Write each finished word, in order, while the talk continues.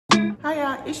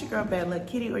Hi y'all, it's your girl Bad Luck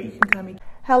Kitty, or you can call me.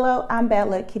 Hello, I'm Bad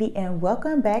Luck Kitty, and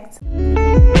welcome back to...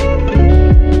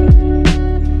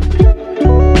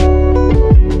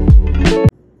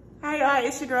 Hi y'all,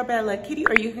 it's your girl Bad Luck Kitty,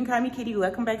 or you can call me Kitty.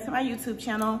 Welcome back to my YouTube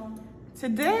channel.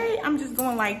 Today, I'm just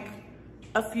doing like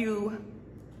a few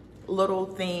little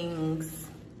things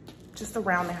just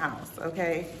around the house,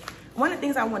 okay? One of the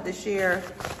things I want to share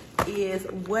is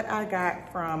what I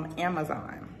got from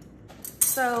Amazon.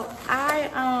 So I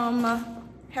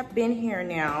have been here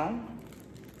now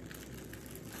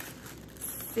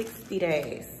 60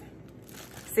 days.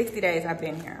 60 days I've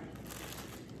been here.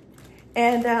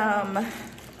 And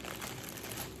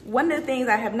one of the things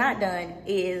I have not done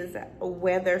is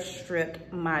weather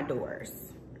strip my doors,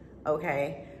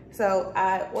 okay? So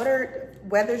I ordered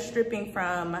weather stripping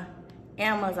from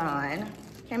Amazon.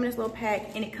 Came in this little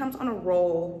pack, and it comes on a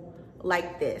roll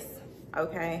like this,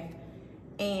 okay?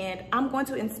 And I'm going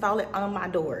to install it on my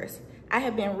doors. I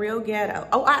have been real ghetto.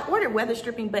 Oh, I ordered weather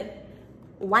stripping, but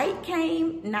white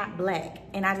came, not black.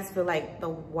 And I just feel like the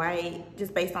white,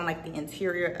 just based on like the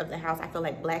interior of the house, I feel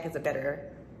like black is a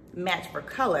better match for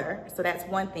color. So that's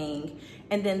one thing.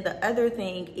 And then the other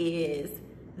thing is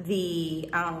the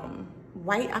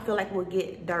white, I feel like will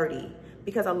get dirty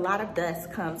because a lot of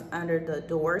dust comes under the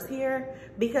doors here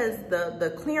because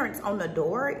the clearance on the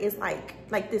door is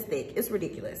like this thick. It's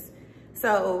ridiculous.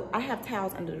 So I have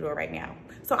towels under the door right now.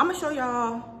 So I'm gonna show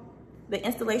y'all the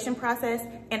installation process,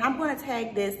 and I'm gonna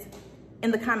tag this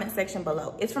in the comment section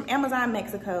below. It's from Amazon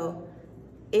Mexico.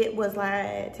 It was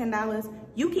like $10.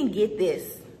 You can get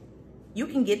this. You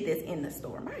can get this in the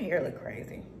store. My hair look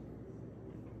crazy.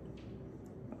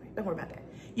 Don't worry about that.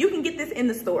 You can get this in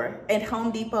the store at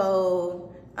Home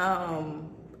Depot.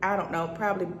 I don't know,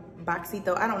 probably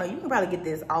Boxito. I don't know. You can probably get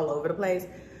this all over the place.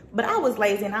 But I was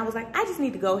lazy and I was like, I just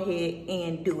need to go ahead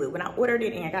and do it. When I ordered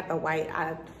it and I got the white,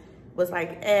 I was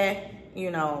like, you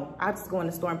know, I'll just go in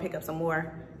the store and pick up some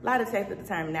more. A lot of text at the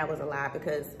time, and that was a lie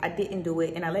because I didn't do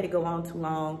it and I let it go on too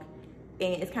long.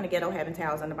 And it's kind of ghetto having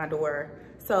towels under my door.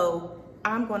 So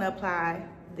I'm gonna apply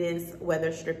this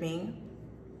weather stripping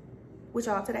with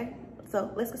y'all today.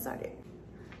 So let's get started.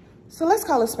 So let's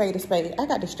call a spade a spade. I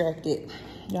got distracted.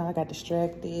 Y'all, I got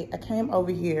distracted. I came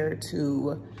over here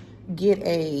to get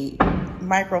a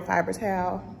microfiber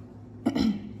towel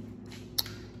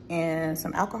and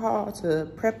some alcohol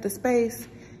to prep the space.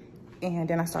 And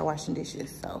then I start washing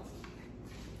dishes, so.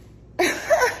 It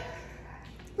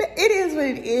is what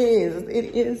it is.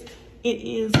 It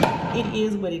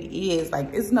is what it is.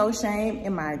 Like, it's no shame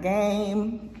in my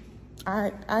game.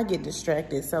 I get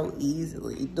distracted so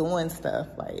easily doing stuff.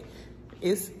 Like,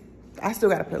 I still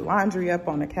gotta put laundry up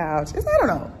on the couch. I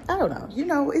don't know. You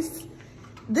know,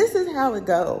 this is how it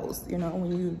goes, you know,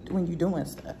 when you doing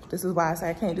stuff. This is why I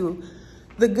say I can't do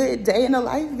the good day in the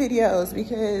life videos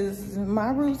because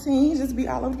my routine just be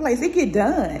all over the place. It get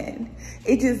done.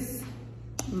 It just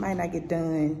might not get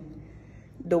done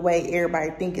the way everybody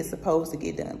think it's supposed to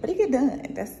get done, but it get done.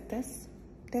 That's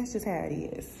just how it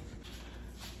is.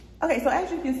 Okay, so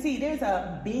as you can see, there's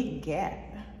a big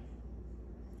gap.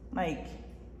 Like,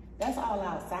 that's all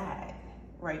outside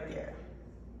right there.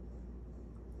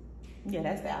 Yeah,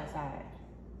 that's the outside.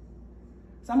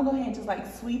 So I'm gonna go ahead and just like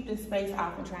sweep this space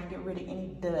off and try and get rid of any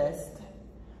dust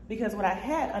because what I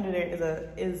had under there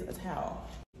is a towel.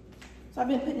 So I've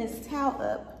been putting this towel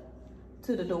up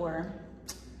to the door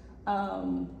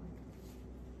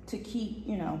to keep,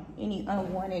 you know, any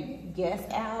unwanted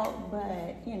guests out,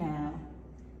 but you know,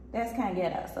 that's kind of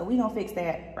ghetto. So we gonna fix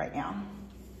that right now.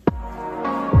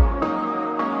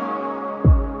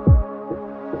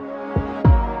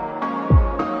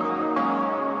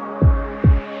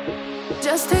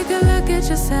 Just take a look at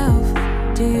yourself.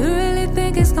 Do you really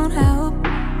think it's gonna help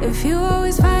if you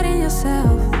always fighting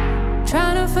yourself,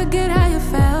 trying to forget how you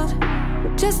felt?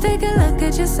 Just take a look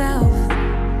at yourself.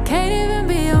 Can't even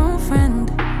be your own friend,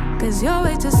 cause you're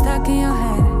way too stuck in your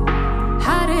head.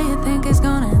 How do you think it's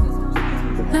gonna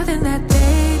end? Nothing that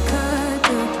they could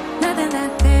do, nothing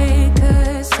that they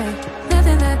could say,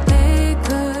 nothing that they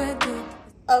could do.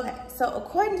 Okay, so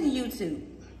according to YouTube,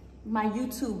 my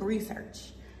YouTube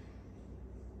research,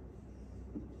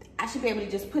 I should be able to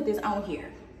just put this on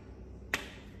here.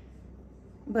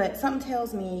 But something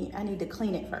tells me I need to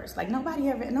clean it first. Like nobody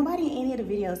in any of the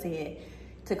videos said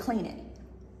to clean it.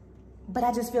 But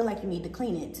I just feel like you need to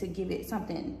clean it to give it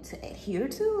something to adhere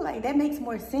to. Like that makes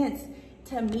more sense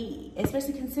to me,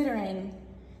 especially considering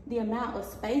the amount of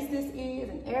space this is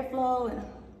and airflow. And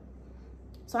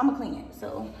so I'm gonna clean it.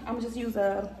 So I'm gonna just use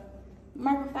a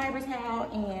microfiber towel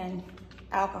and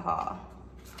alcohol.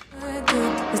 You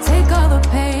take all the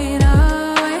pain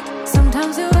away.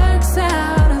 Sometimes it works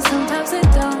out and sometimes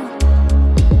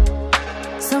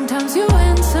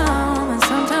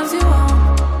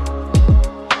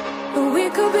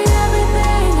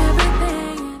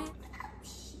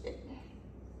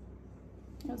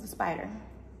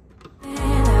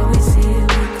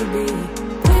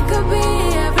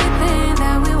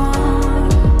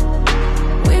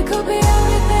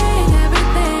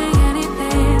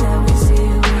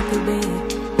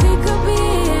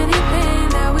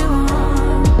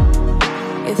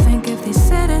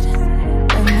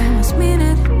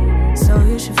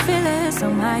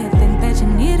Somehow you think that you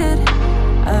needed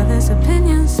others'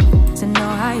 opinions to know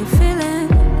how you're feeling,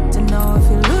 to know if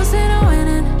you're losing or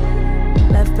winning,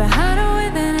 left behind or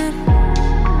within it,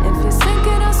 if you're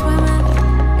sinking or swimming,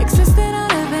 existing or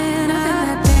living. Nothing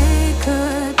that they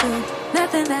could do,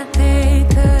 nothing that they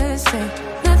could say,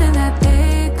 nothing that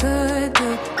they could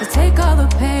do to take all the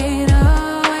pain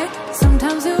away.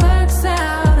 Sometimes it works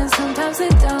out and sometimes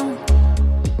it don't.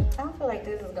 I don't feel like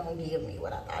this is gonna give me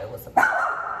what I thought it was supposed to.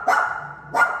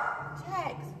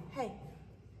 Jax, hey,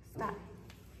 stop.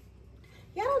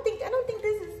 Yeah, I don't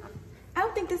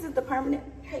think this is the permanent.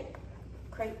 Hey,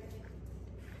 Crate.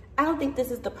 I don't think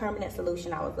this is the permanent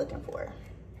solution I was looking for.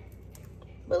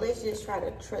 But let's just try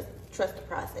to trust the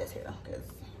process here, because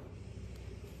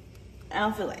I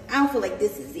don't feel like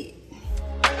this is it.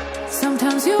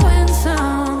 Sometimes you win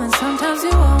some and sometimes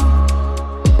you won't.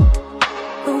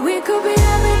 But we could be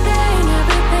everything,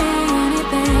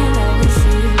 anything that we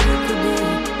see we could be.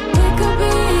 We could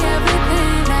be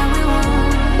everything that we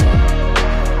want.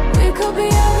 We could be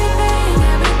everything,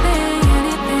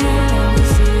 anything that we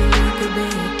see we could be.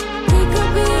 We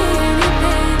could be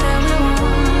anything that we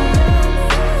want.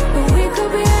 But we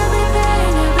could be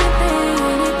everything,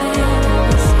 anything that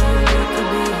we see we could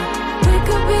be. We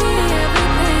could be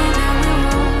everything that we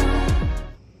want.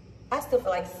 I still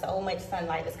feel like so much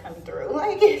sunlight is coming through.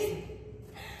 Like, it's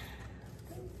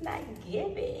not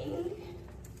giving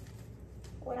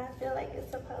what I feel like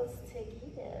it's supposed to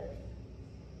give.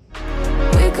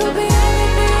 We could be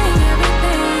everything,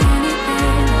 anything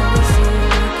that we see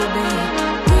we could be.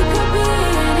 We could be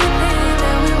anything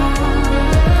that we want.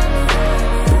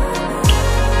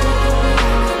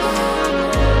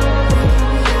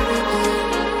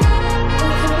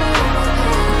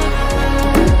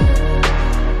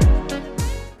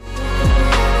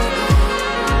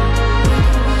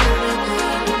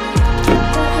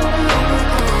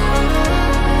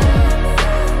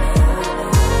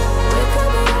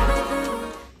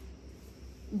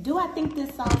 Do I think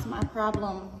this solves my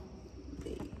problem?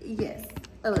 Yes,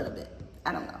 a little bit.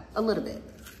 I don't know. A little bit,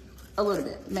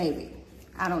 maybe.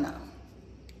 I don't know.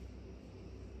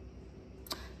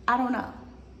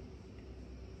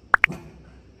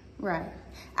 Right.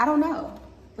 I don't know.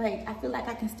 Like, I feel like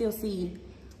I can still see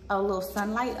a little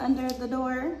sunlight under the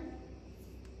door.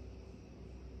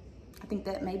 I think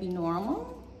that may be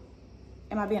normal.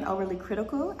 Am I being overly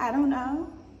critical? I don't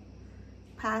know.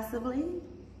 Possibly.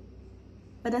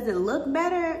 But does it look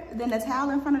better than the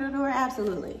towel in front of the door?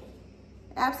 Absolutely.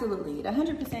 Absolutely. It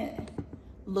 100%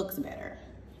 looks better,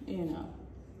 you know.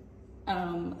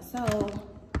 So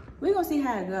we're gonna see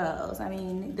how it goes. I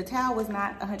mean, the towel was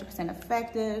not 100%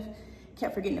 effective.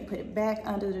 Kept forgetting to put it back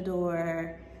under the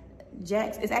door.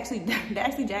 Jax, they're actually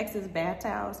Jax's bath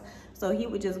towels. So he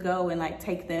would just go and like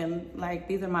take them, like,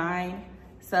 these are mine.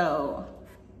 So,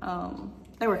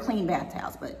 they were clean bath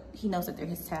towels, but he knows that they're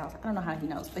his towels. I don't know how he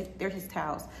knows, but they're his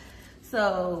towels.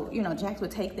 So, you know, Jax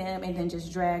would take them and then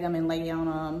just drag them and lay on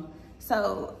them.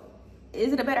 So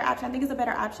is it a better option? I think it's a better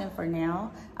option for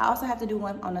now. I also have to do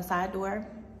one on the side door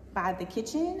by the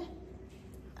kitchen.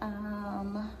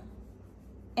 And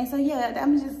so, yeah,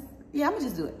 I'm gonna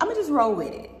just do it. I'm gonna just roll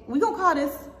with it. We're gonna call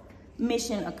this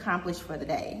mission accomplished for the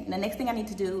day. And the next thing I need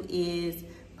to do is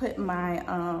put my,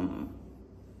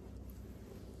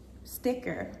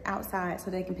 sticker outside so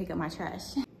they can pick up my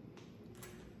trash.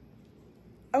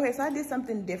 Okay, so I did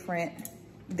something different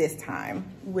this time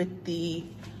with the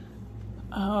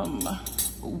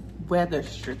weather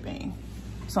stripping.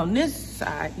 So on this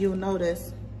side, you'll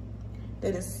notice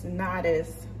that it's not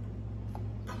as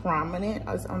prominent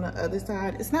as on the other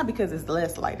side. It's not because it's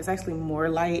less light, it's actually more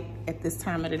light at this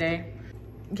time of the day.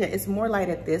 Yeah, it's more light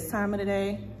at this time of the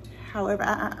day. However,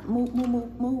 move.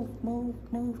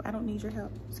 I don't need your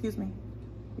help. Excuse me,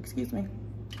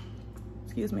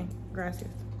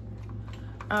 gracias.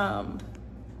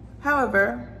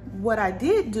 However, what I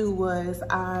did do was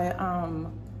I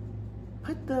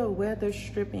put the weather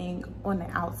stripping on the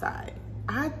outside.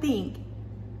 I think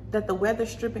that the weather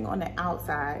stripping on the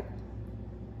outside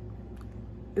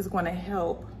is going to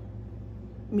help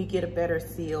me get a better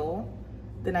seal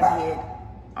than I did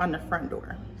on the front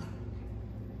door.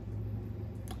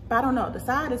 But I don't know, the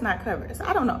side is not covered, so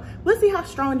I don't know. We'll see how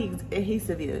strong the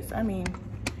adhesive is. I mean,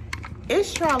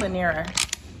 it's trial and error.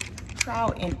 It's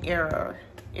trial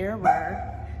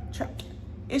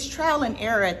and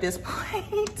error at this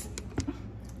point.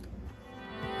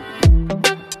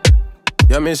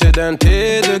 Ja, me say den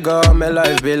tid du ga, me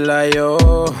life be like yo.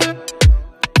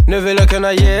 Nu vill jag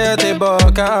kunna ge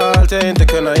tillbaka allt jag inte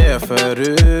kunna ge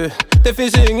förut. Det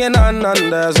finns ingen annan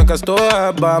där som kan stå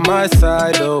här by my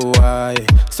side, oh why.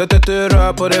 Sättet du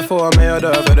rör på det får mig att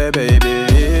dö för dig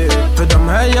baby. För de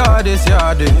här yardis,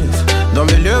 de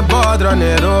vill ju bara dra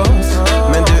ner oss.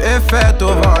 Men du är fett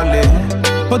och vanlig.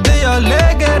 På det jag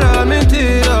lägger all min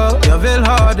tid och jag vill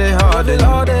ha dig.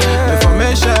 Du får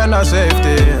mig känna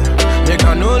safety. Jag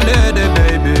kan nog leda dig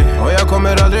baby. Och jag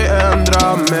kommer aldrig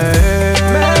ändra mig.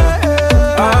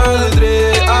 Aldrig.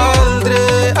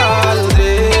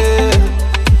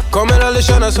 Kommer aldrig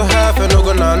känna så här för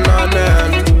någon annan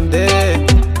än dig.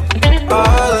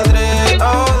 Aldrig.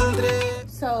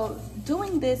 So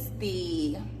doing this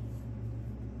the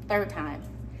third time,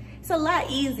 it's a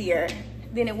lot easier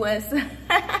than it was.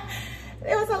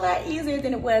 It was a lot easier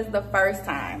than it was the first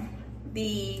time.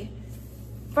 The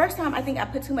first time, I think I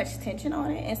put too much tension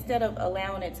on it instead of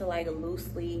allowing it to like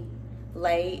loosely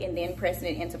lay and then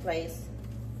pressing it into place.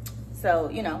 So,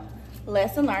 you know,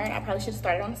 lesson learned. I probably should have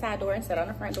started on the side door instead on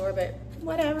the front door, but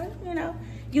whatever, you know,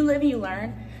 you live and you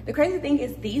learn. The crazy thing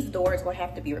is these doors will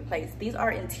have to be replaced. These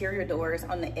are interior doors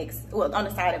on the on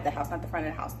the side of the house, not the front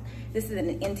of the house. This is an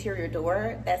interior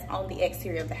door that's on the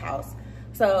exterior of the house.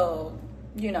 So,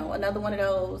 you know, another one of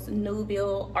those new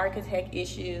build architect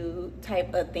issue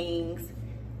type of things.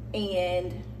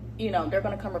 And, you know, they're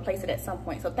gonna come replace it at some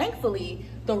point. So thankfully,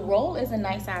 the roll is a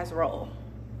nice size roll.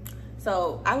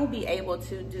 So I will be able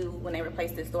to do, when they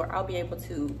replace this door, I'll be able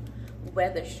to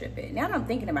weather strip it. Now that I'm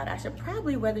thinking about it, I should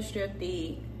probably weather strip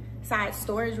the side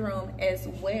storage room as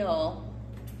well.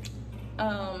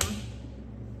 I'll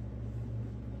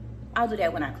do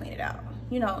that when I clean it out.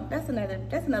 You know, that's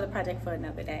another project for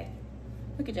another day.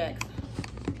 Look at Jax.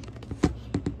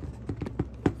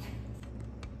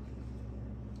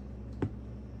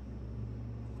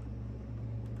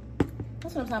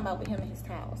 That's what I'm talking about with him and his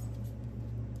towels.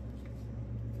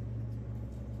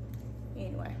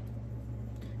 Anyway,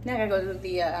 now I gotta go do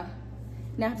the,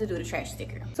 now I have to do the trash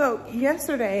sticker. So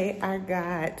yesterday I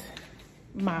got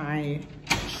my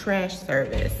trash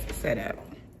service set up,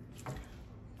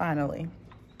 finally.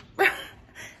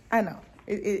 I know,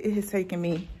 it has taken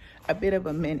me a bit of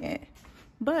a minute,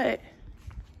 but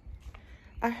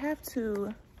I have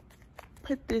to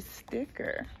put this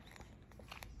sticker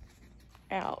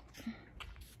out,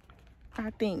 I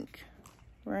think,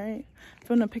 right?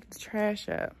 So I'm gonna pick the trash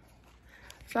up.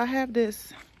 So I have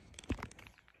this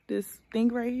thing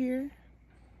right here,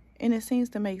 and it seems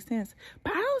to make sense,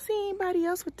 but I don't see anybody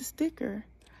else with the sticker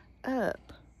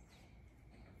up.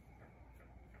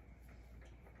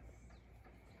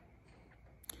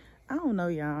 I don't know,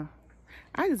 y'all.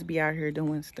 I just be out here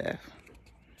doing stuff.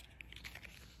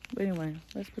 But anyway,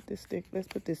 let's put this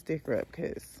sticker up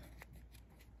because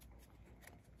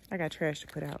I got trash to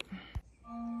put out.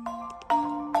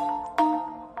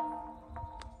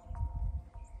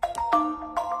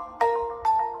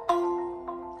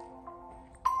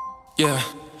 Yeah,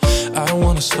 I don't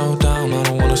wanna slow down, I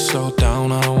don't wanna slow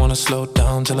down, I don't wanna slow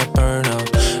down till I burn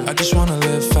out. I just wanna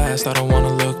live fast, I don't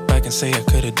wanna look back and say I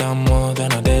could've done more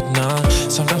than I did now.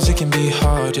 Sometimes it can be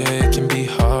hard, yeah, it can be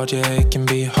hard, yeah, it can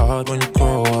be hard when you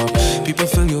grow up. People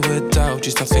fill you with doubt,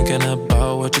 you start thinking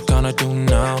about what you're gonna do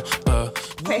now.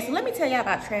 Okay, so let me tell y'all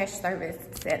about trash service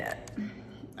setup,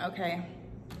 okay?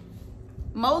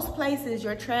 Most places,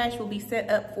 your trash will be set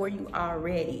up for you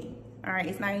already, all right?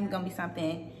 It's not even gonna be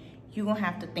something you're gonna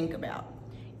have to think about.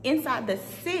 Inside the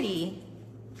city,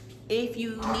 if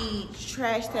you need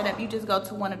trash set up, you just go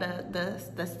to one of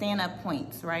the stand-up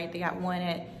points, right? They got one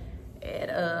at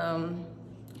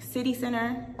City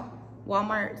Center,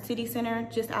 Walmart City Center,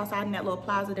 just outside in that little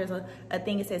plaza. There's a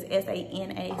thing that says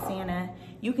SANA, Santa.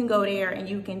 You can go there and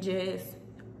you can just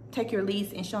take your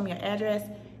lease and show them your address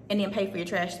and then pay for your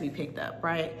trash to be picked up,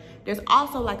 right? There's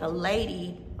also like a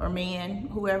lady or man,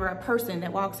 whoever, a person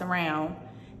that walks around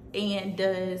and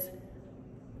does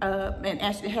and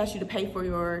actually has you to pay for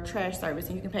your trash service,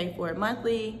 and you can pay for it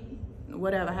monthly,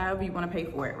 whatever, however you want to pay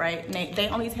for it, right? And they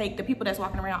only take, the people that's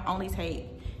walking around only take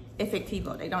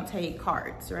efectivo, they don't take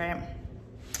cards, right?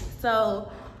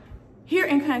 So here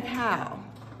in Conkal,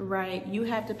 right, you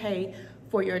have to pay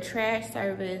for your trash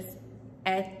service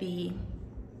at the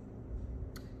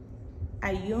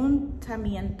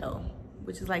Ayuntamiento,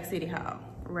 which is like City Hall,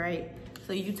 right?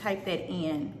 So you type that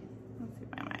in. Let's see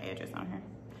if I have my address on here.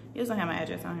 It doesn't have my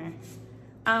address on here.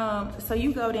 So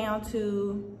you go down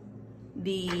to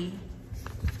the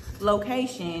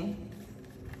location.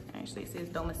 Actually, it says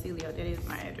domicilio. That is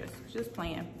my address. Just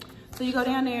playing. So you go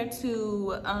down there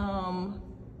to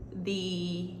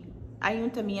the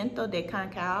Ayuntamiento de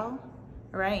Conkal,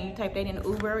 right? And you type that in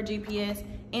Uber or GPS,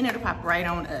 and it'll pop right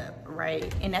on up,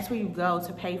 right? And that's where you go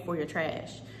to pay for your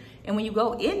trash. And when you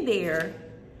go in there,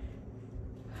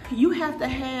 you have to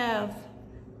have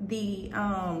the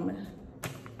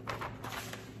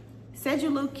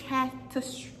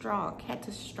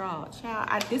cedulocatastrol.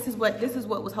 Child, this is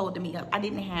what was holding me up. I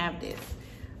didn't have this,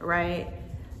 right?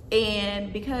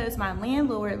 And because my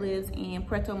landlord lives in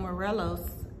Puerto Morelos,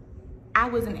 I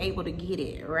wasn't able to get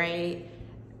it, right?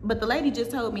 But the lady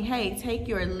just told me, hey, take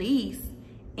your lease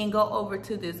and go over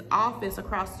to this office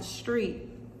across the street,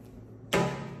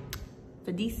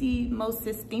 the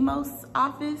Sistemos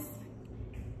office,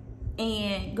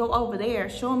 and go over there,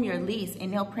 show them your lease,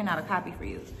 and they'll print out a copy for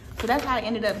you. So that's how I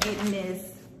ended up getting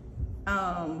this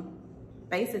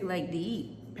basic like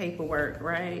deed paperwork,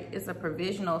 right? It's a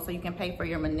provisional, so you can pay for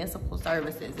your municipal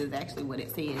services is actually what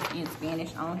it says in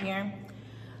Spanish on here.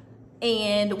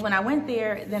 And when I went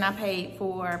there, then I paid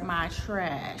for my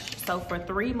trash. So for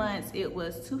 3 months, it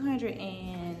was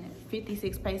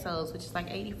 256 pesos, which is like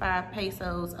 85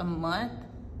 pesos a month,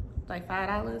 like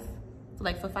 $5. So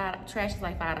like trash is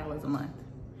like $5 a month.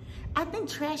 I think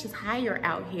trash is higher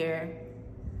out here.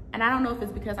 And I don't know if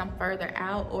it's because I'm further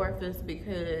out or if it's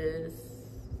because,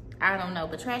 I don't know,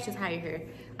 but trash is higher here.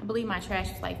 I believe my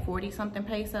trash is like 40 something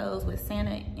pesos with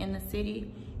Santa in the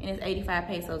city, and it's 85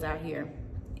 pesos out here.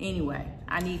 Anyway,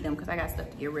 I need them because I got stuff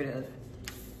to get rid of.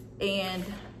 And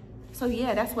so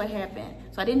yeah, that's what happened.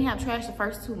 So I didn't have trash the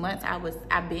first 2 months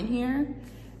I've been here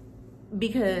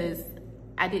because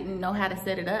I didn't know how to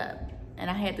set it up. And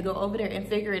I had to go over there and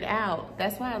figure it out.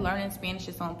 That's why learning Spanish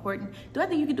is so important. Do I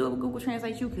think you could do it with Google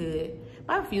Translate? You could,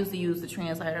 but I refuse to use the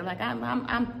translator. Like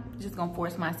I'm just gonna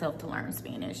force myself to learn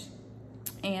Spanish.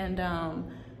 And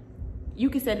you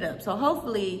can set it up. So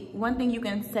hopefully, one thing you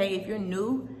can say if you're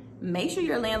new, make sure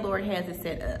your landlord has it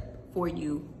set up for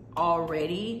you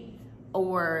already,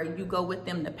 or you go with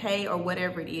them to pay or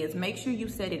whatever it is. Make sure you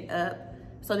set it up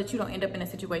so that you don't end up in a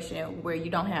situation where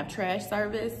you don't have trash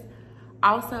service.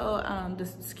 Also, the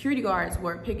security guards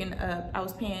were picking up, I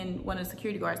was paying one of the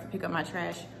security guards to pick up my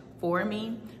trash for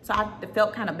me. So I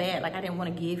felt kind of bad. Like I didn't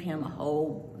want to give him a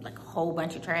whole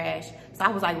bunch of trash. So I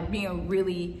was like being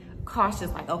really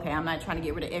cautious, like, okay, I'm not trying to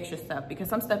get rid of extra stuff because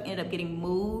some stuff ended up getting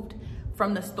moved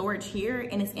from the storage here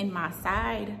and it's in my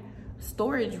side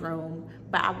storage room,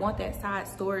 but I want that side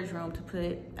storage room to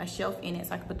put a shelf in it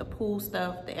so I can put the pool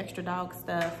stuff, the extra dog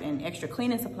stuff, and extra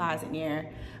cleaning supplies in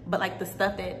there. But like the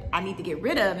stuff that I need to get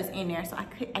rid of is in there, so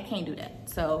I can't do that.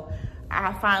 So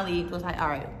I finally was like, all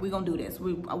right, we're gonna do this.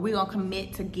 We're gonna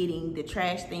commit to getting the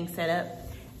trash thing set up.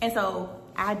 And so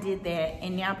I did that,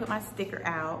 and now I put my sticker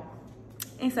out.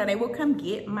 And so they will come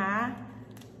get my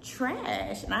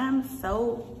trash. And I'm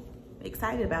so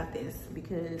excited about this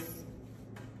because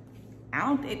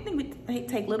I think we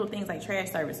take little things like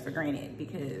trash service for granted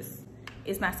because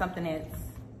it's not something that's,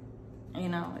 you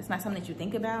know, it's not something that you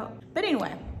think about. But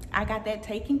anyway, I got that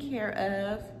taken care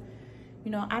of.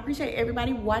 You know, I appreciate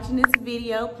everybody watching this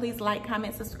video. Please like,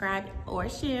 comment, subscribe, or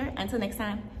share. Until next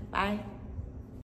time, bye.